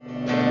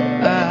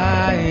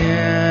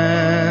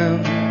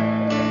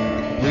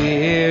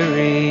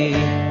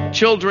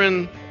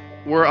children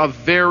were of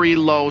very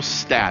low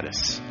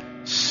status.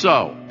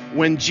 So,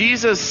 when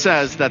Jesus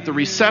says that the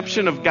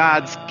reception of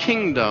God's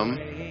kingdom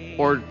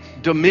or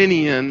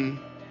dominion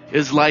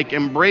is like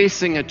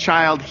embracing a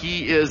child,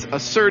 he is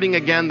asserting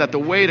again that the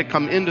way to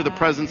come into the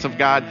presence of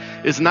God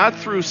is not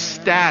through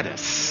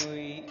status.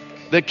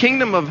 The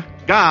kingdom of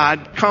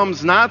God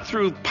comes not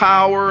through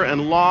power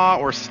and law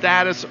or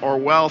status or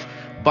wealth,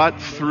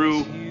 but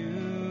through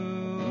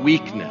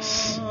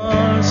weakness.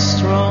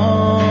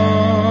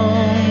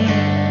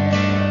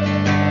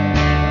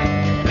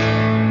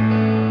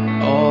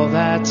 All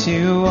that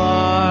you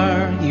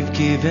are, you've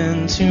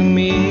given to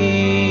me.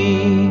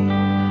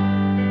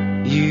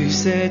 You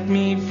set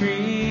me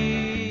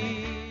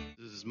free.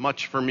 This is as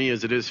much for me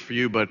as it is for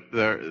you, but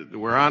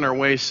we're on our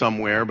way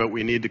somewhere, but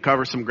we need to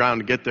cover some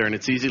ground to get there, and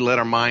it's easy to let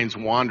our minds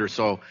wander.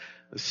 So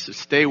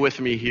stay with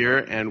me here,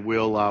 and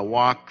we'll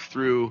walk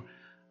through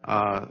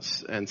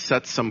and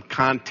set some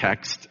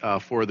context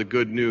for the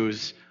good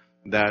news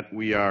that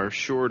we are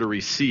sure to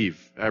receive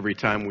every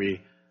time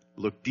we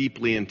look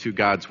deeply into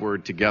God's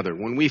Word together.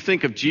 When we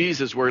think of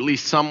Jesus, we're at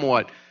least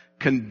somewhat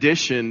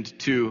conditioned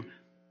to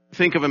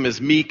think of him as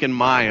meek and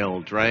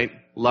mild, right?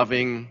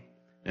 Loving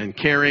and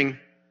caring,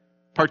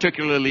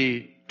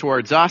 particularly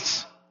towards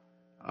us.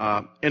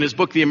 In his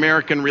book, The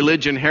American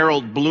Religion,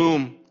 Harold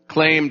Bloom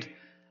claimed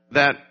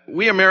that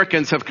we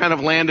Americans have kind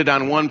of landed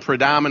on one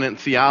predominant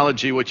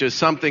theology, which is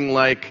something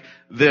like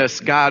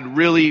this: God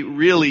really,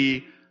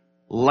 really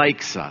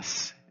likes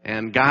us.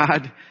 And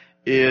God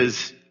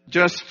is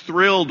just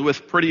thrilled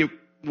with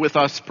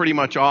us pretty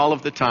much all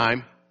of the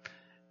time,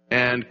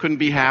 and couldn't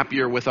be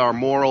happier with our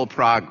moral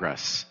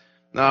progress.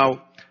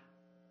 Now,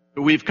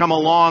 we've come a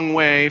long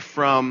way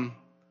from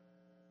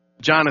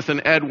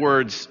Jonathan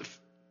Edwards'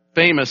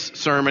 famous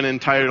sermon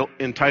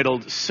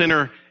entitled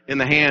Sinner in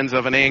the Hands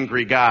of an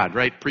Angry God,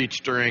 right?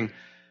 Preached during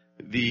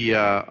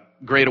the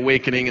Great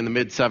Awakening in the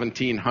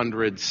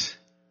mid-1700s.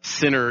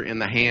 Sinner in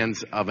the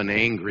Hands of an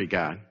Angry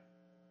God.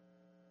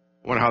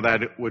 I wonder how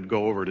that would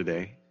go over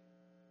today.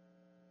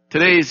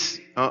 Today's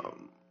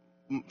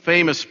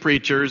famous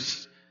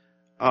preachers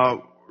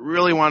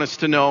really want us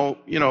to know,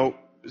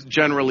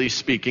 generally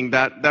speaking,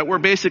 that we're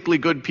basically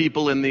good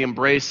people in the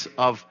embrace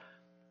of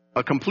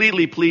a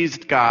completely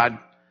pleased God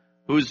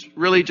who's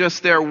really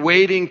just there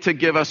waiting to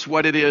give us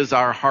what it is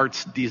our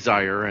hearts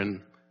desire.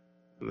 And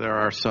there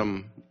are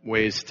some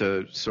ways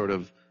to sort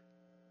of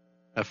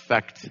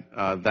affect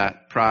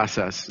that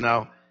process.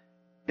 Now,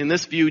 in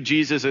this view,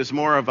 Jesus is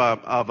more of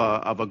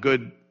a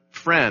good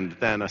friend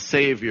than a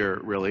savior,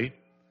 really.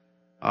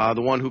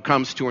 The one who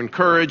comes to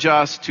encourage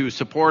us, to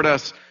support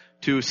us,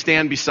 to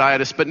stand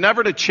beside us, but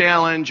never to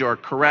challenge or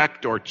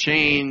correct or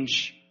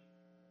change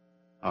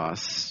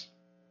us.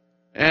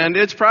 And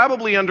it's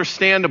probably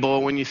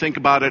understandable when you think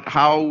about it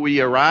how we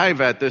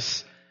arrive at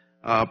this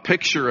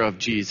picture of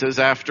Jesus.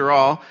 After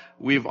all,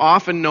 we've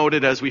often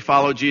noted as we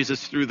follow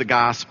Jesus through the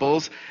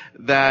Gospels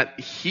that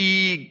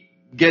he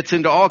gets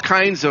into all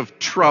kinds of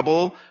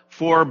trouble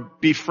for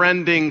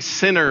befriending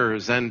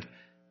sinners and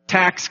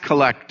tax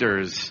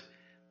collectors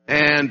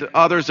and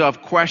others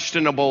of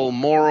questionable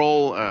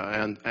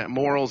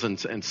morals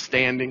and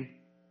standing.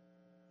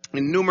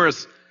 In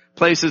numerous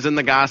places in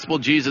the gospel,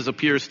 Jesus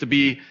appears to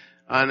be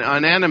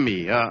an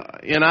enemy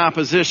in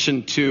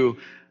opposition to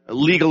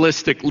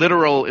legalistic,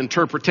 literal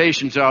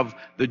interpretations of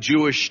the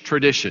Jewish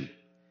tradition.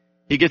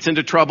 He gets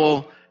into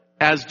trouble,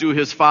 as do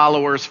his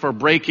followers, for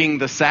breaking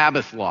the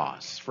Sabbath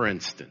laws, for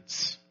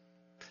instance.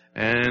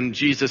 And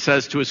Jesus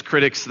says to his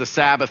critics, the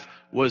Sabbath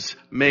was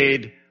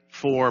made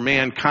for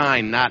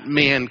mankind, not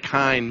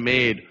mankind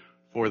made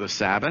for the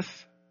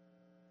Sabbath.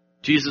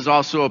 Jesus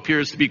also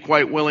appears to be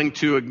quite willing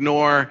to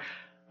ignore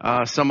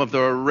some of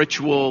the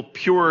ritual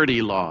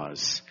purity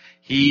laws.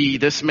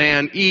 This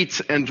man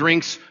eats and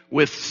drinks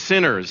with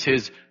sinners,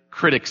 his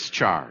critics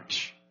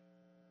charge.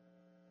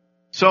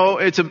 So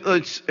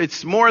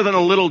it's more than a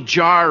little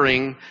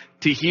jarring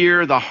to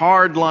hear the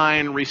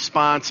hardline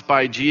response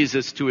by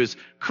Jesus to his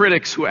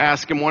critics who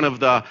ask him one of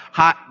the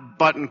hot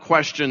button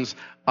questions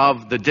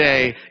of the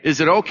day: is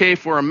it okay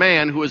for a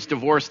man who has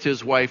divorced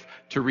his wife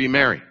to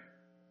remarry?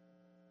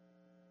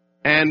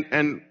 And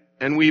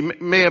we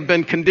may have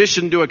been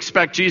conditioned to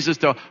expect Jesus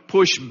to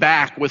push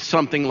back with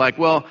something like,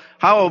 well,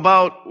 how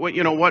about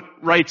what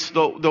rights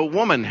the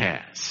woman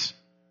has?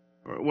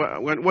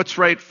 What's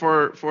right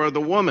for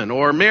the woman?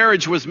 Or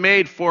marriage was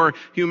made for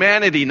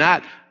humanity,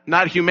 not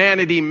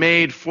humanity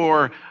made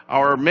for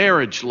our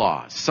marriage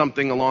laws,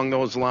 something along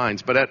those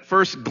lines. But at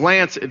first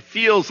glance, it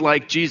feels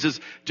like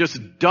Jesus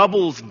just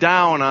doubles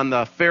down on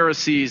the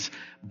Pharisees'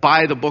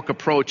 by-the-book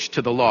approach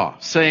to the law,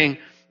 saying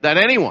that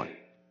anyone,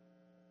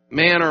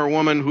 man or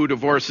woman, who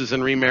divorces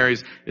and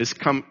remarries is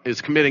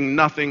committing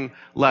nothing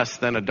less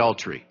than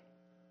adultery.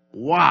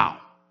 Wow.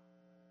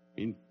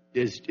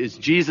 Is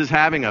Jesus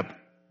having a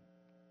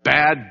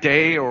bad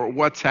day, or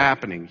what's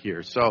happening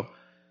here? So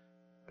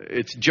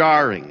it's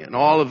jarring, and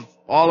all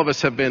of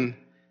us have been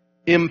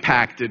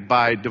impacted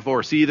by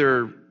divorce,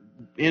 either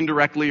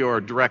indirectly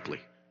or directly.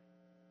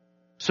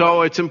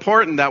 So it's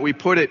important that we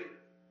put it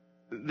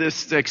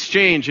this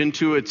exchange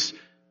into its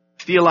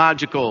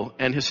theological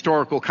and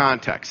historical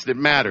context. It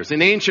matters.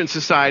 In ancient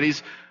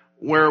societies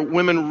where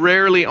women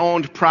rarely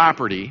owned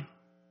property,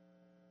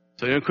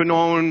 so they couldn't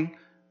own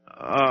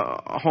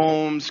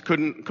homes,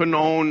 couldn't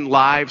own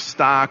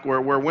livestock,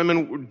 where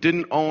women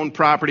didn't own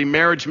property,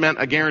 marriage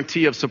meant a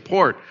guarantee of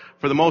support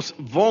for the most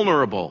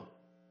vulnerable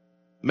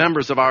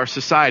members of our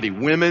society,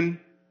 women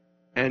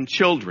and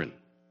children.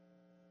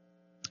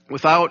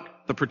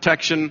 Without the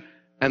protection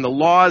and the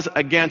laws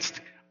against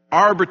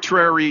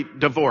arbitrary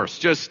divorce,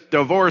 just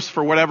divorce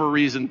for whatever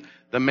reason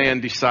the man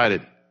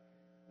decided.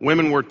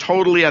 Women were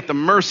totally at the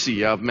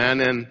mercy of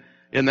men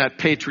in that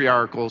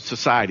patriarchal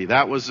society.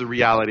 That was the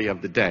reality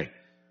of the day.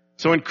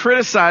 So in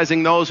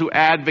criticizing those who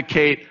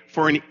advocate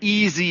for an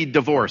easy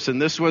divorce,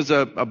 and this was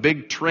a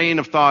big train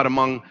of thought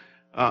among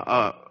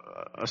a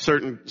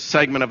certain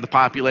segment of the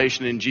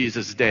population in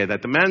Jesus' day,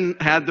 that the men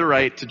had the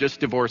right to just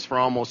divorce for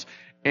almost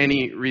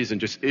any reason,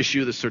 just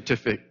issue the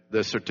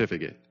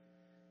certificate.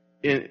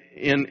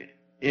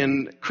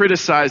 In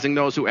criticizing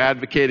those who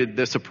advocated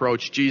this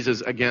approach,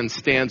 Jesus again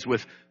stands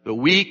with the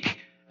weak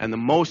and the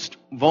most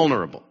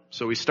vulnerable.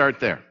 So we start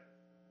there.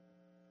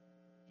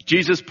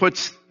 Jesus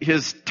puts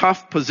his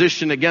tough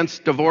position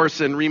against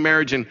divorce and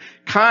remarriage in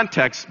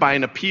context by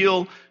an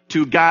appeal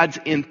to God's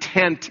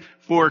intent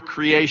for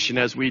creation,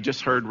 as we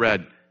just heard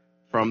read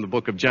from the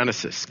book of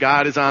Genesis.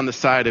 God is on the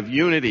side of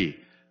unity,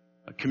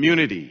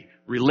 community,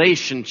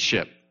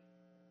 relationship,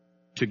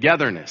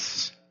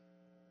 togetherness.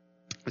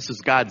 This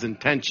is God's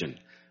intention.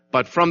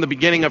 But from the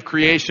beginning of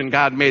creation,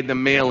 God made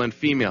them male and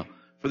female.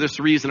 For this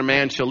reason, a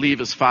man shall leave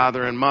his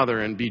father and mother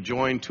and be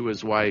joined to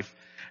his wife,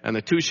 and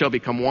the two shall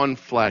become one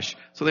flesh.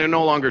 So they are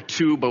no longer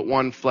two, but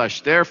one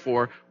flesh.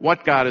 Therefore,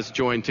 what God has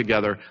joined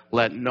together,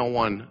 let no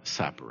one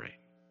separate.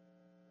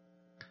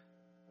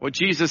 What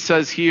Jesus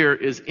says here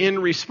is in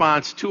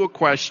response to a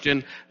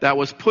question that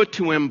was put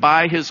to him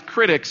by his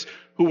critics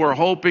who were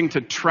hoping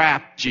to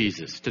trap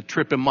Jesus, to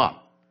trip him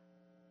up.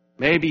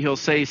 Maybe he'll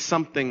say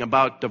something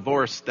about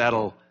divorce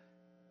that'll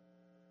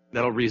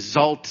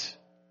result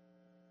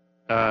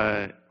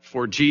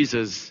for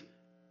Jesus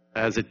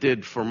as it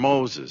did for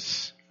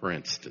Moses, for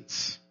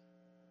instance.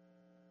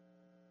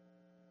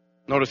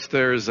 Notice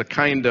there's a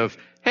kind of,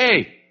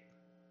 hey,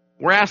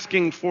 we're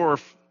asking for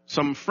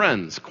some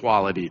friends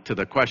quality to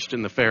the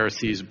question the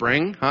Pharisees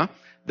bring, huh?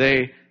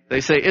 They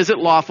say, is it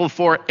lawful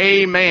for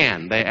a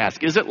man? They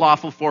ask, is it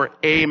lawful for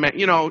a man?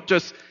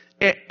 Just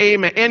a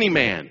man, any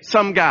man,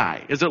 some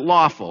guy. Is it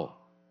lawful?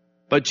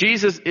 But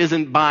Jesus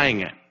isn't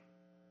buying it.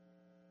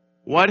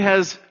 What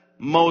has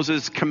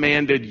Moses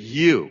commanded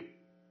you?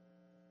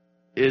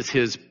 Is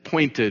his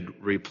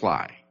pointed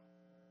reply.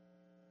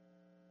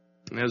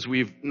 And as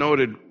we've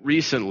noted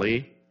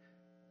recently,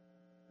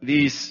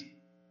 these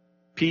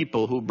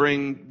people who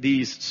bring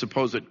these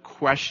supposed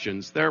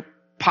questions, they're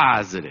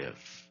positive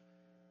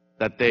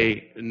that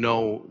they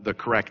know the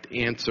correct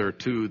answer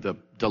to the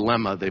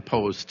dilemma they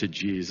pose to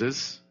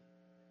Jesus.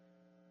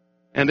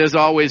 And as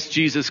always,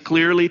 Jesus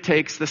clearly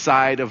takes the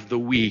side of the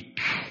weak,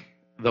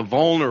 the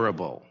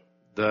vulnerable,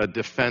 the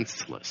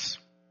defenseless.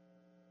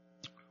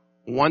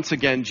 Once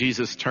again,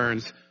 Jesus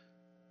turns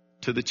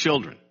to the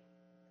children.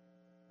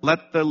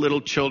 Let the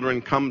little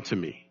children come to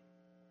me.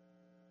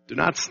 Do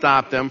not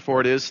stop them,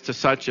 for it is to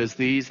such as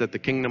these that the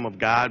kingdom of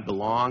God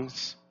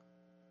belongs.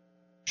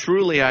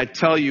 Truly, I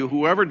tell you,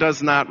 whoever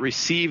does not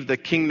receive the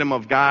kingdom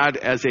of God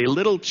as a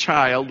little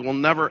child will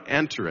never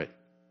enter it.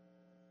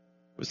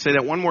 We'll say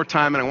that one more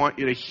time, and I want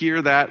you to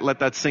hear that, let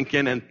that sink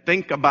in, and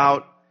think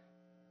about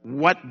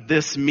what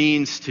this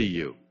means to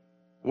you.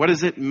 What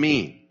does it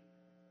mean?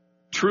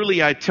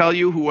 Truly, I tell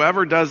you,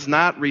 whoever does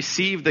not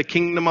receive the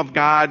kingdom of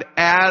God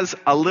as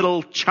a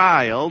little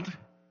child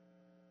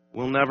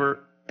will never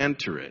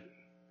enter it.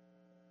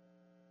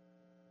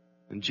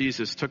 And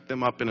Jesus took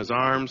them up in his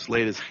arms,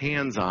 laid his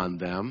hands on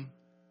them,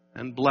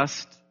 and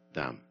blessed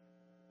them,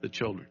 the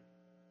children.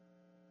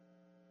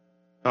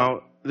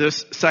 Now,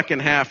 this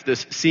second half,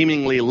 this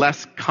seemingly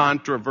less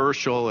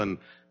controversial and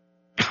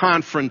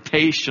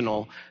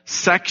confrontational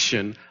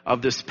section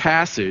of this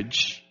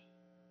passage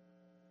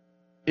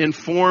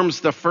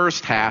informs the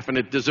first half, and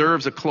it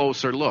deserves a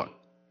closer look.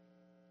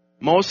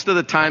 Most of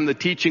the time, the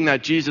teaching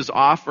that Jesus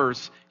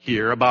offers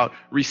here about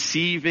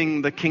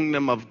receiving the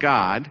kingdom of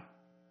God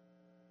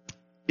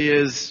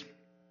is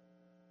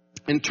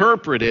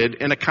interpreted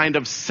in a kind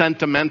of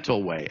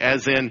sentimental way,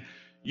 as in,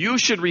 you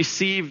should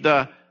receive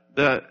the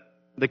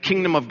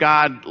kingdom of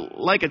God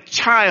like a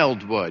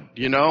child would,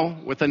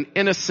 with an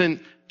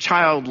innocent,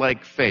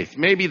 childlike faith.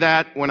 Maybe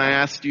that, when I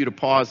asked you to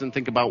pause and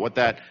think about what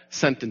that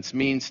sentence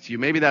means to you,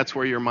 maybe that's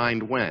where your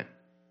mind went.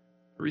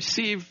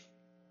 Receive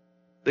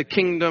the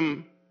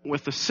kingdom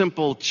with a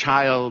simple,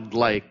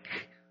 childlike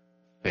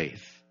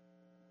faith.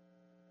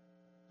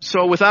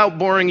 So without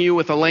boring you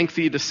with a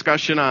lengthy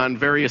discussion on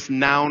various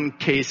noun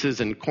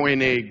cases in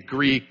Koine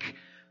Greek,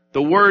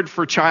 the word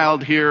for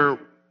child here,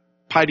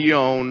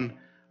 paidion,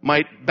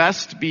 might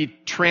best be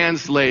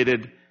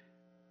translated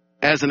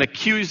as an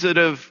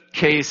accusative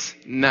case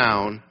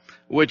noun,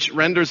 which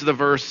renders the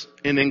verse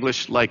in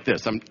English like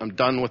this. I'm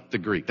done with the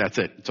Greek. That's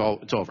it. It's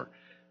over.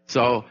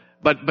 So,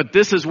 but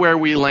this is where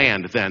we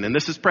land then, and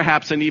this is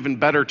perhaps an even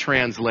better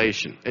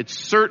translation. It's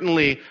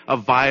certainly a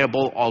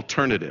viable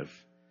alternative.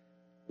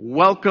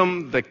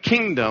 Welcome the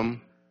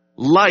kingdom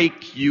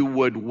like you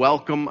would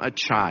welcome a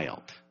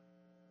child.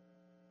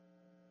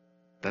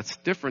 That's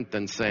different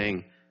than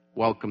saying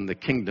welcome the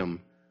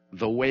kingdom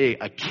the way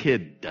a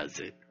kid does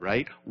it,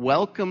 right?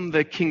 Welcome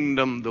the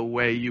kingdom the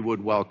way you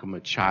would welcome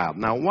a child.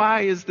 Now,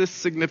 why is this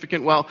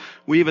significant? Well,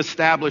 we've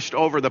established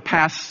over the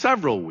past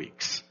several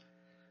weeks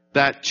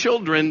that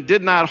children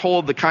did not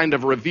hold the kind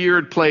of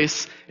revered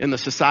place in the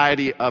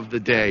society of the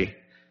day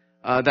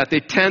that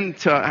they tend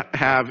to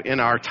have in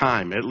our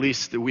time. At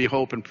least we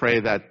hope and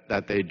pray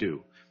that they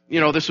do. You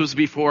know, this was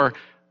before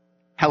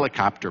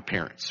helicopter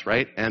parents,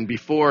 right? And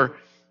before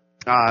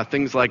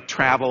things like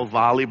travel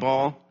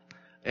volleyball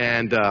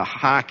and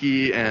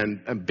hockey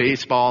and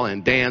baseball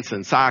and dance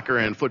and soccer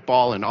and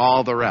football and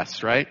all the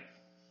rest, right?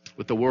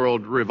 With the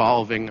world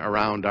revolving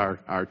around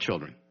our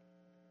children.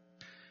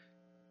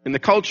 In the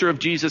culture of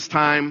Jesus'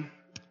 time,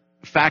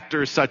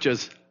 factors such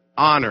as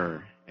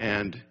honor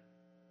and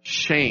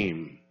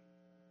shame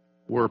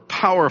were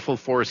powerful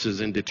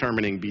forces in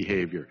determining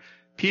behavior.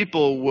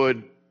 People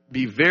would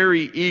be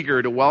very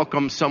eager to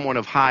welcome someone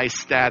of high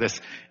status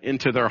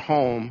into their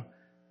home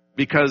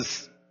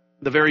because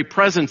the very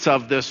presence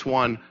of this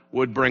one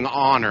would bring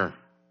honor,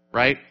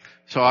 right?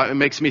 So it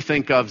makes me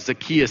think of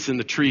Zacchaeus in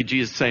the tree,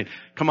 Jesus saying,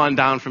 come on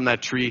down from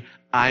that tree,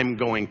 I'm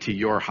going to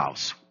your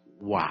house.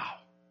 Wow.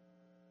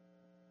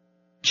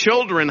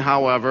 Children,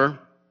 however,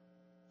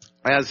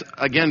 as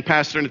again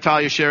Pastor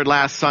Natalia shared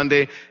last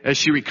Sunday, as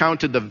she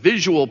recounted the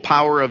visual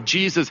power of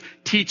Jesus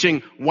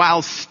teaching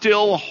while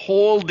still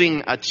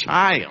holding a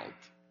child,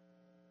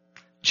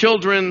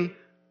 children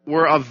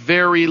were of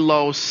very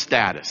low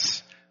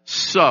status.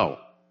 So,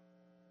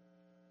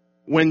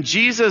 when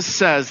Jesus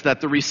says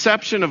that the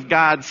reception of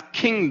God's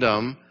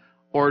kingdom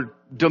or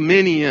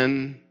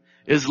dominion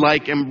is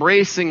like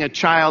embracing a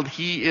child,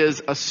 he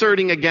is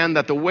asserting again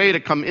that the way to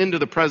come into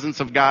the presence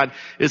of God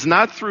is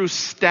not through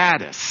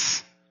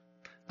status,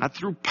 not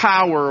through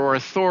power or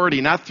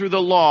authority, not through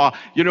the law.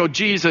 You know,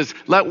 Jesus,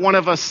 let one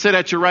of us sit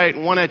at your right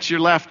and one at your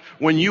left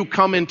when you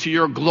come into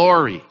your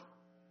glory.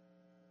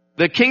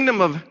 The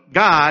kingdom of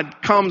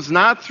God comes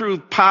not through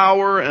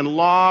power and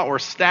law or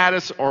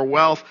status or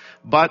wealth,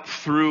 but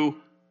through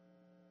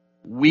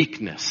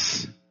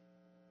weakness.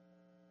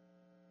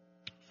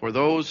 For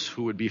those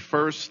who would be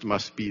first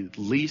must be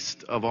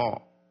least of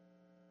all.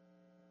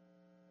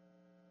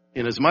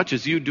 Inasmuch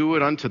as you do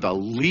it unto the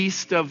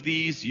least of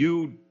these,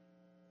 you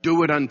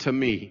do it unto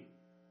me.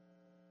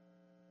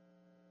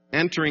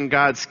 Entering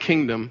God's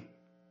kingdom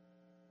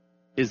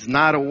is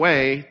not a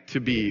way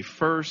to be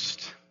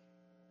first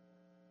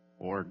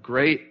or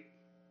great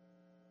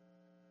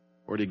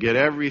or to get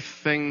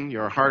everything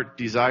your heart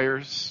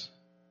desires,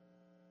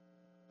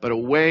 but a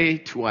way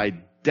to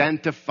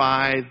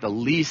identify the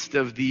least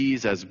of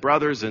these as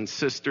brothers and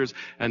sisters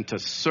and to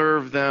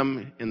serve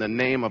them in the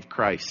name of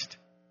Christ.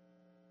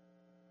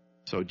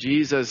 So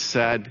Jesus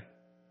said,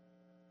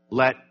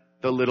 let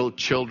the little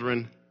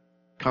children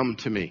come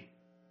to me.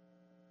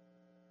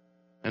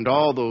 And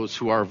all those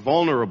who are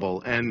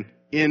vulnerable and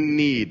in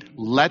need,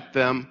 let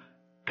them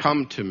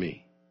come to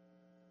me.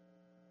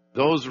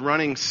 Those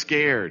running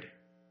scared,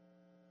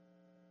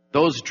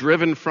 those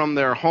driven from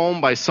their home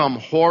by some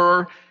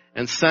horror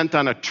and sent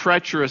on a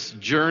treacherous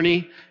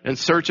journey in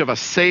search of a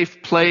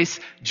safe place,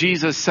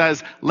 Jesus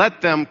says,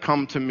 let them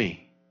come to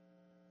me.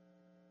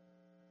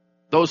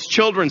 Those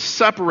children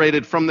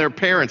separated from their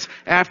parents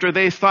after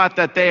they thought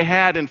that they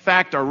had in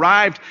fact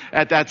arrived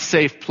at that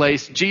safe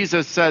place,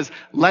 Jesus says,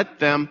 let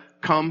them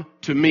come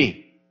to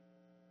me.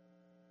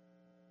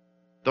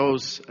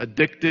 Those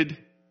addicted,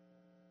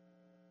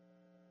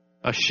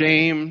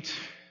 ashamed,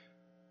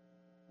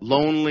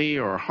 lonely,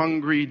 or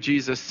hungry,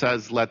 Jesus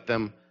says, let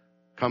them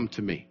come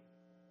to me.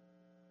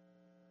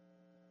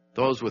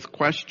 Those with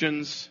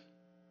questions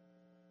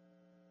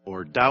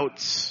or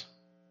doubts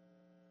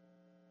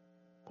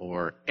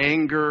or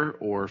anger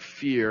or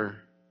fear,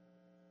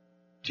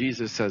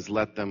 Jesus says,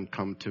 let them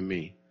come to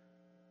me.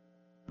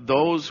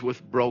 Those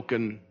with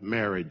broken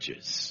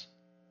marriages,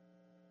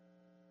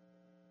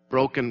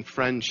 broken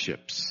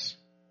friendships,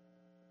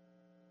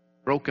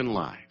 broken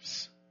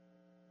lives,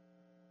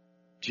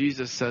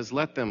 Jesus says,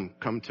 let them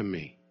come to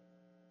me.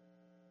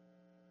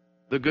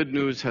 The good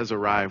news has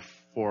arrived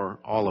for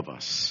all of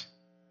us.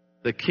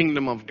 The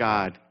kingdom of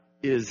God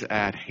is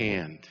at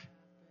hand.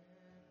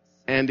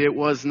 And it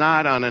was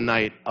not on a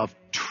night of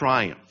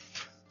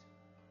triumph.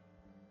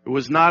 It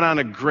was not on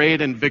a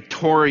great and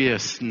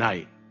victorious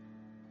night,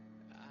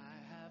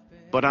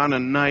 but on a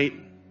night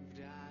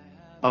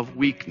of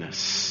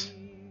weakness.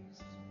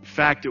 In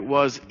fact, it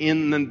was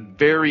in the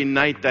very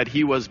night that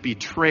he was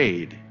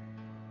betrayed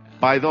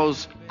by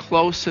those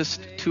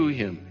closest to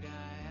him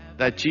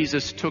that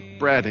Jesus took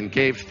bread and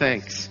gave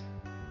thanks.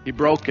 He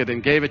broke it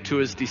and gave it to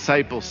his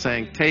disciples,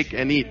 saying, take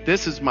and eat.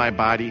 This is my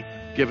body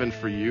given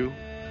for you.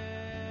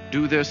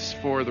 Do this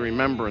for the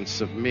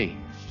remembrance of me.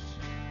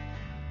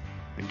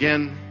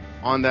 Again,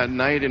 on that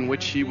night in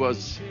which he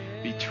was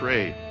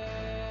betrayed,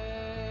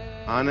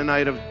 on a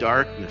night of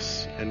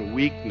darkness and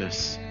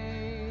weakness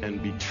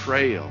and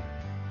betrayal,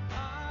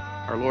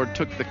 our Lord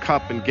took the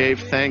cup and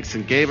gave thanks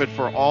and gave it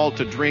for all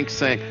to drink,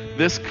 saying,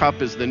 "This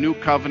cup is the new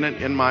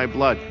covenant in my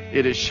blood.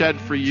 It is shed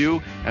for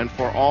you and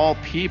for all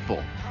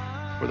people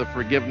for the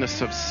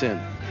forgiveness of sin.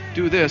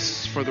 Do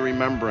this for the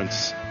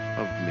remembrance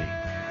of me."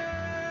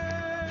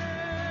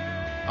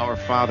 Our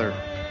Father,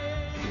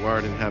 who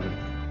art in heaven,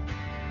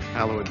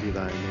 hallowed be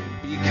thy name.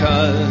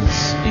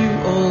 Because you,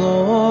 O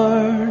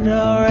Lord,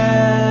 are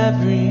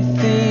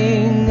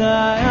everything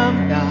I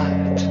am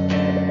not,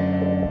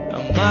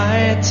 a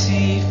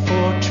mighty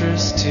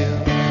fortress to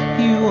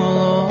you,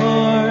 O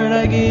Lord,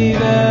 I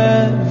give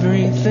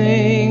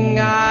everything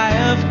I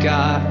have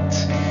got.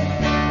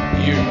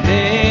 Your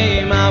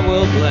name I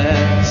will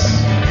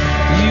bless.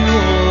 You,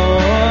 O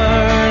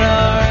Lord,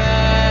 are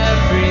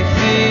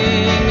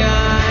everything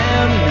I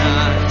am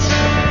not,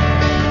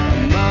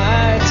 a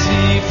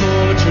mighty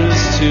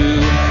fortress to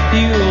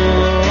you, O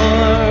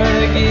Lord,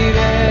 I give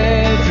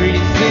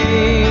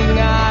everything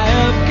I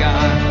have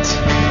got.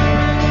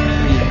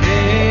 Your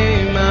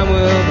name I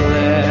will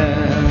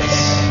bless.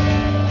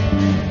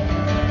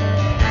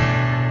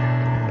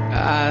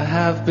 I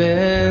have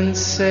been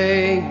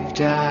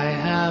saved, I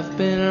have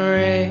been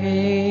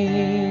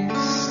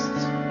raised